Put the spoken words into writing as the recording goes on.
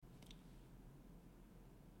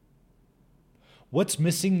What's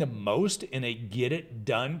missing the most in a get it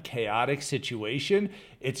done chaotic situation?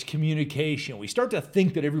 It's communication. We start to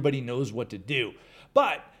think that everybody knows what to do,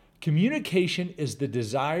 but communication is the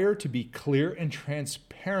desire to be clear and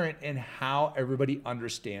transparent in how everybody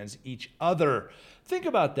understands each other. Think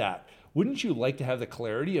about that. Wouldn't you like to have the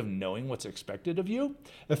clarity of knowing what's expected of you?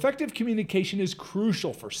 Effective communication is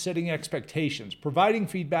crucial for setting expectations, providing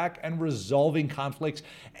feedback, and resolving conflicts.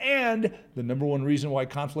 And the number one reason why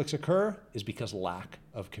conflicts occur is because lack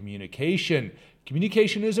of communication.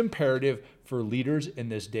 Communication is imperative for leaders in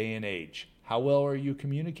this day and age. How well are you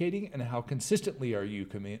communicating, and how consistently are you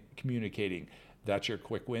communicating? That's your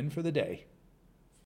quick win for the day.